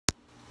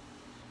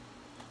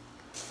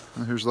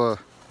And here's the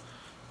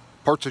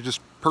parts I just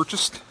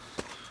purchased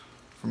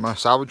from a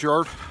salvage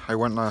yard. I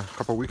went a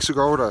couple weeks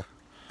ago to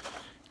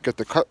get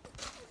the cut,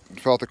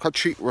 fill out the cut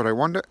sheet what I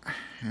wanted it,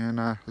 and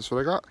that's what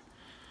I got.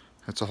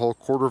 It's a whole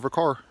quarter of a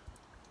car.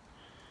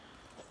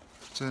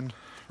 It's in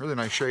really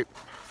nice shape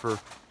for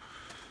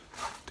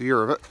the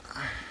year of it.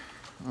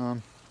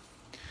 I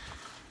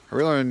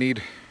really only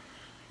need,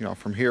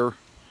 from here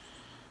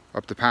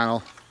up the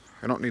panel.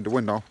 I don't need the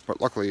window, but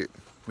luckily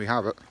we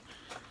have it.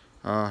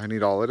 I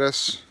need all of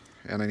this,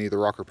 and I need the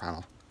rocker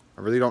panel.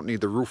 I really don't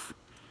need the roof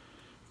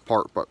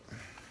part, but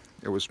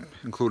it was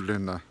included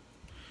in the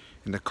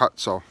cut,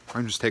 so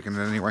I'm just taking it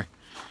anyway.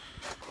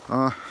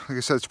 Like I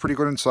said, it's pretty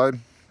good inside.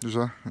 There's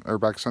a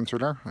airbag sensor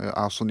there. I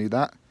also need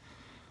that.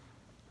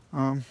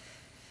 No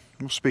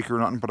speaker or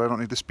nothing, but I don't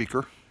need the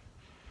speaker.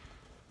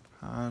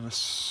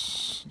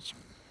 That's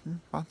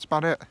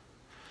about it.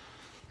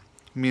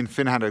 Me and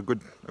Finn had a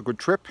good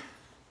trip.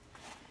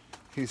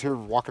 He's here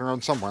walking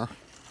around somewhere.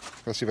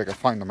 Let's see if I can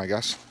find him, I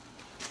guess.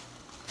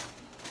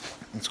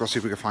 Let's go see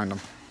if we can find him.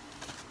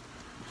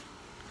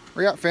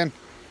 Where you at, Finn?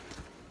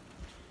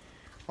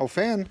 Oh,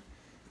 Finn.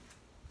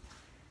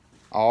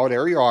 Oh,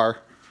 there you are.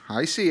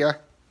 I see ya.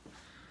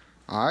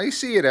 I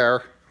see you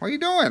there. What are you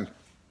doing?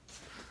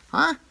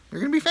 Huh?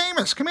 You're gonna be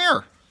famous. Come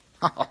here.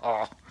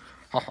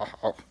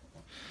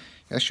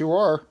 Yes, you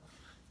are. Do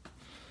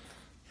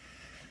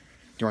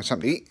you want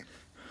something to eat?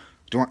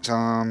 Do you want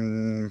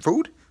some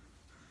food?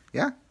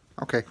 Yeah?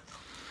 Okay.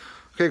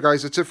 Okay,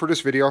 guys, that's it for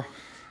this video.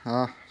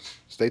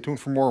 Stay tuned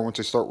for more once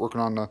I start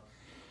working on the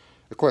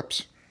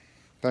clips.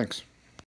 Thanks.